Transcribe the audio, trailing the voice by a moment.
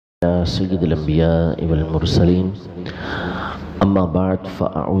سید الانبیاء والمرسلین اما بعد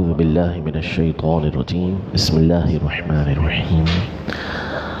فاعوذ باللہ من الشیطان الرجیم بسم اللہ الرحمن الرحیم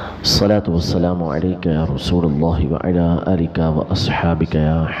الصلاة والسلام علیک یا رسول اللہ وعلی آلک واصحابک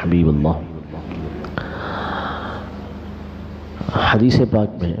یا حبیب اللہ۔ حدیث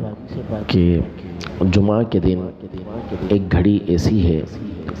پاک میں کہ جمعہ کے دن ایک گھڑی ایسی ہے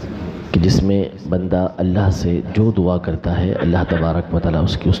کہ جس میں بندہ اللہ سے جو دعا کرتا ہے اللہ تبارک و تعالیٰ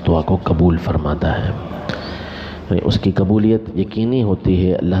اس دعا کو قبول فرماتا ہے، یعنی اس کی قبولیت یقینی ہوتی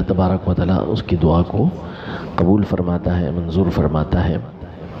ہے، اللہ تبارک و تعالیٰ اس کی دعا کو قبول فرماتا ہے، منظور فرماتا ہے۔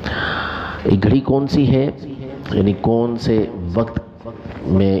 ایک گھڑی کون سی ہے، یعنی کون سے وقت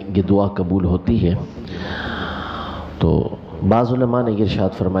میں یہ دعا قبول ہوتی ہے؟ تو بعض علماء نے یہ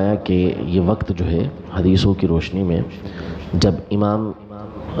ارشاد فرمایا کہ یہ وقت جو ہے حدیثوں کی روشنی میں جب امام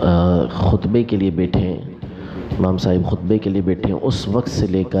خطبے کے لیے بیٹھیں، امام صاحب خطبے کے لیے بیٹھیں، اس وقت سے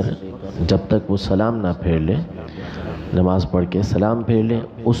لے کر جب تک وہ سلام نہ پھیر لیں، نماز پڑھ کے سلام پھیر لیں،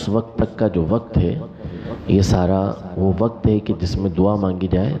 اس وقت تک کا جو وقت ہے یہ سارا وہ وقت ہے کہ جس میں دعا مانگی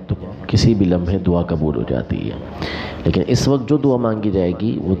جائے تو کسی بھی لمحے دعا قبول ہو جاتی ہے۔ لیکن اس وقت جو دعا مانگی جائے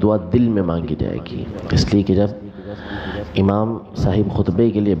گی وہ دعا دل میں مانگی جائے گی، اس لیے کہ جب امام صاحب خطبے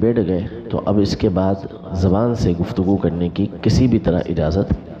کے لیے بیٹھ گئے تو اب اس کے بعد زبان سے گفتگو کرنے کی کسی بھی طرح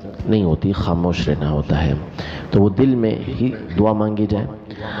اجازت نہیں ہوتی، خاموش رہنا ہوتا ہے، تو وہ دل میں ہی دعا مانگی جائے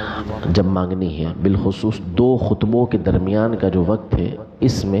جب مانگنی ہے۔ بالخصوص دو خطبوں کے درمیان کا جو وقت ہے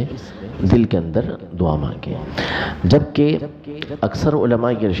اس میں دل کے اندر دعا مانگے، جبکہ اکثر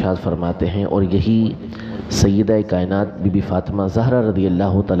علماء یہ ارشاد فرماتے ہیں، اور یہی سیدہ کائنات بی بی فاطمہ زہرا رضی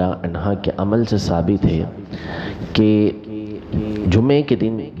اللہ تعالی عنہا کے عمل سے ثابت ہے کہ جمعے کے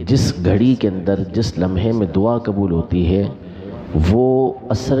دن جس گھڑی کے اندر جس لمحے میں دعا قبول ہوتی ہے وہ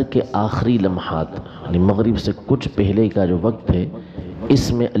عصر کے آخری لمحات، یعنی مغرب سے کچھ پہلے کا جو وقت ہے،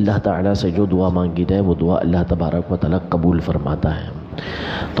 اس میں اللہ تعالیٰ سے جو دعا مانگی جائے وہ دعا اللہ تبارک و تعالیٰ قبول فرماتا ہے۔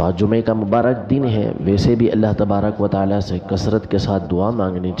 تو آج جمعے کا مبارک دن ہے، ویسے بھی اللہ تبارک و تعالیٰ سے کثرت کے ساتھ دعا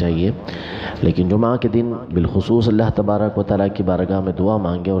مانگنی چاہیے، لیکن جمعہ کے دن بالخصوص اللہ تبارک و تعالیٰ کی بارگاہ میں دعا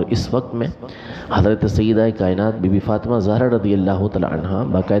مانگے، اور اس وقت میں حضرت سیدہ کائنات بی بی فاطمہ زہرا رضی اللہ تعالی عنہا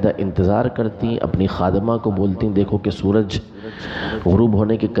باقاعدہ انتظار کرتی، اپنی خادمہ کو بولتی دیکھو کہ سورج غروب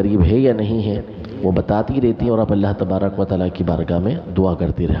ہونے کے قریب ہے یا نہیں ہے، وہ بتاتی رہتی اور آپ اللہ تبارک و تعالیٰ کی بارگاہ میں دعا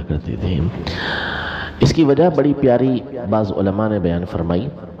کرتی رہا کرتی تھی۔ اس کی وجہ بڑی پیاری بعض علماء نے بیان فرمائی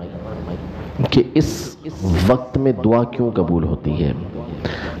کہ اس وقت میں دعا کیوں قبول ہوتی ہے۔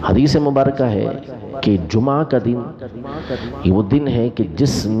 حدیث مبارکہ ہے کہ جمعہ کا دن یہ وہ دن ہے کہ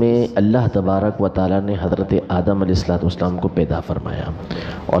جس میں اللہ تبارک و تعالیٰ نے حضرت آدم علیہ السلام کو پیدا فرمایا،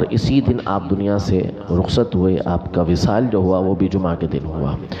 اور اسی دن آپ دنیا سے رخصت ہوئے، آپ کا وصال جو ہوا وہ بھی جمعہ کے دن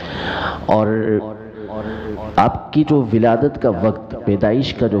ہوا، اور آپ کی جو ولادت کا وقت،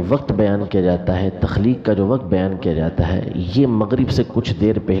 پیدائش کا جو وقت بیان کیا جاتا ہے، تخلیق کا جو وقت بیان کیا جاتا ہے، یہ مغرب سے کچھ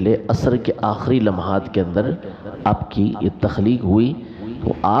دیر پہلے عصر کے آخری لمحات کے اندر آپ کی یہ تخلیق ہوئی۔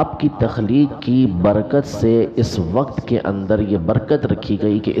 تو آپ کی تخلیق کی برکت سے اس وقت کے اندر یہ برکت رکھی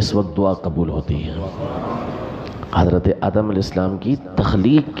گئی کہ اس وقت دعا قبول ہوتی ہے۔ حضرت آدم علیہ السلام کی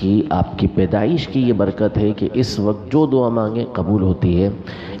تخلیق کی، آپ کی پیدائش کی یہ برکت ہے کہ اس وقت جو دعا مانگے قبول ہوتی ہے۔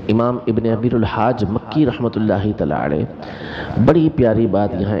 امام ابن ابیر الحاج مکی رحمۃ اللہ تعالی علیہ بڑی پیاری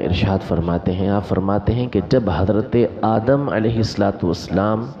بات یہاں ارشاد فرماتے ہیں، آپ فرماتے ہیں کہ جب حضرت آدم علیہ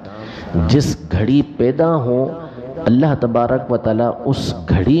السلام جس گھڑی پیدا ہوں، اللہ تبارک و تعالیٰ اس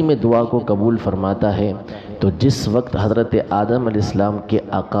گھڑی میں دعا کو قبول فرماتا ہے، تو جس وقت حضرت آدم علیہ السلام کے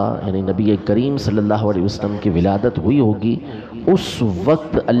آقا یعنی نبی کریم صلی اللہ علیہ وسلم کی ولادت ہوئی ہوگی، اس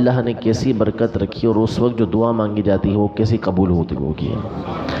وقت اللہ نے کیسی برکت رکھی، اور اس وقت جو دعا مانگی جاتی ہے وہ کیسی قبول ہوتی ہوگی۔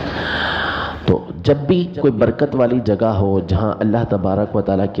 تو جب بھی کوئی برکت والی جگہ ہو جہاں اللہ تبارک و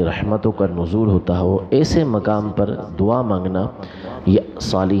تعالیٰ کی رحمتوں کا نزول ہوتا ہو، ایسے مقام پر دعا مانگنا یہ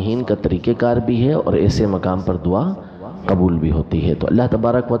صالحین کا طریقہ کار بھی ہے، اور ایسے مقام پر دعا قبول بھی ہوتی ہے۔ تو اللہ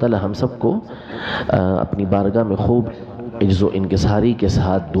تبارک و تعالیٰ ہم سب کو اپنی بارگاہ میں خوب عجز و انکساری کے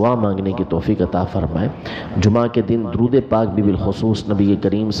ساتھ دعا مانگنے کی توفیق عطا فرمائے۔ جمعہ کے دن درود پاک بھی بالخصوص نبی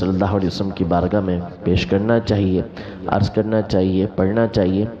کریم صلی اللہ علیہ وسلم کی بارگاہ میں پیش کرنا چاہیے، عرض کرنا چاہیے، پڑھنا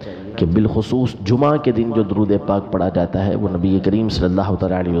چاہیے کہ بالخصوص جمعہ کے دن جو درود پاک پڑھا جاتا ہے وہ نبی کریم صلی اللہ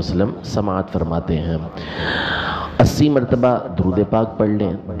تعالی علیہ وسلم سماعت فرماتے ہیں۔ 80 مرتبہ درود پاک پڑھ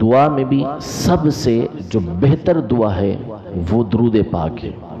لیں۔ دعا میں بھی سب سے جو بہتر دعا ہے وہ درود پاک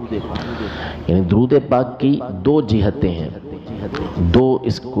ہے، یعنی درود پاک کی دو جہتیں ہیں،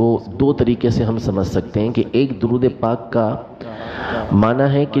 اس کو دو طریقے سے ہم سمجھ سکتے ہیں کہ ایک درود پاک کا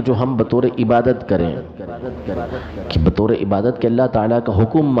معنی ہے کہ جو ہم بطور عبادت کریں، کہ بطور عبادت کے اللہ تعالیٰ کا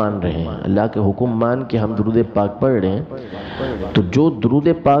حکم مان رہے ہیں، اللہ کے حکم مان کے ہم درود پاک پڑھ رہے ہیں، تو جو درود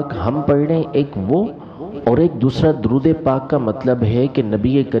پاک ہم پڑھ رہے ہیں ایک وہ، اور ایک دوسرا درود پاک کا مطلب ہے کہ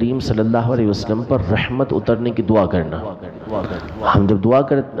نبی کریم صلی اللہ علیہ وسلم پر رحمت اترنے کی دعا کرنا۔ ہم جب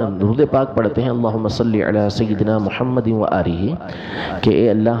درود پاک پڑھتے ہیں اللہم صلی علی سیدنا محمد و آلہ، کہ اے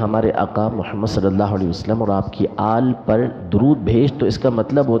اللہ ہمارے آقا محمد صلی اللہ علیہ وسلم اور آپ کی آل پر درود بھیج، تو اس کا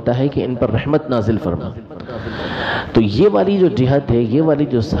مطلب ہوتا ہے کہ ان پر رحمت نازل فرما۔ تو یہ والی جو جہت ہے، یہ والی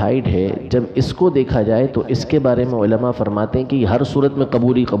جو سائیڈ ہے، جب اس کو دیکھا جائے تو اس کے بارے میں علماء فرماتے ہیں کہ یہ ہر صورت میں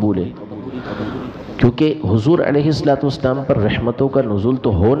قبول ہی قبول ہے، کیونکہ حضور علیہ السلام پر رحمتوں کا نزول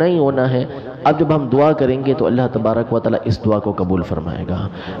تو ہونا ہی ہونا ہے۔ اب جب ہم دعا کریں گے تو اللہ تبارک و تعالیٰ اس دعا کو قبول فرمائے گا۔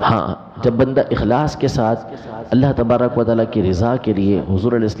 ہاں، جب بندہ اخلاص کے ساتھ اللہ تبارک و تعالیٰ کی رضا کے لیے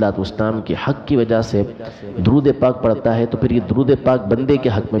حضور علیہ السلام کے حق کی وجہ سے درود پاک پڑھتا ہے، تو پھر یہ درود پاک بندے کے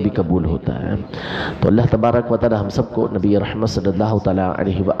حق میں بھی قبول ہوتا ہے۔ تو اللہ تبارک و تعالیٰ ہم سب کو نبی رحمت صلی اللہ تعالیٰ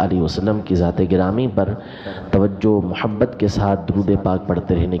علیہ وآلہ وسلم کی ذات گرامی پر توجہ محبت کے ساتھ درود پاک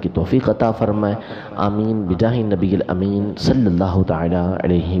پڑھتے رہنے کی توفیق عطا فرمائے۔ آمین بجاہ نبی الامین صلی اللہ تعالیٰ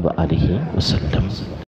علیہ وآلہ وسلم۔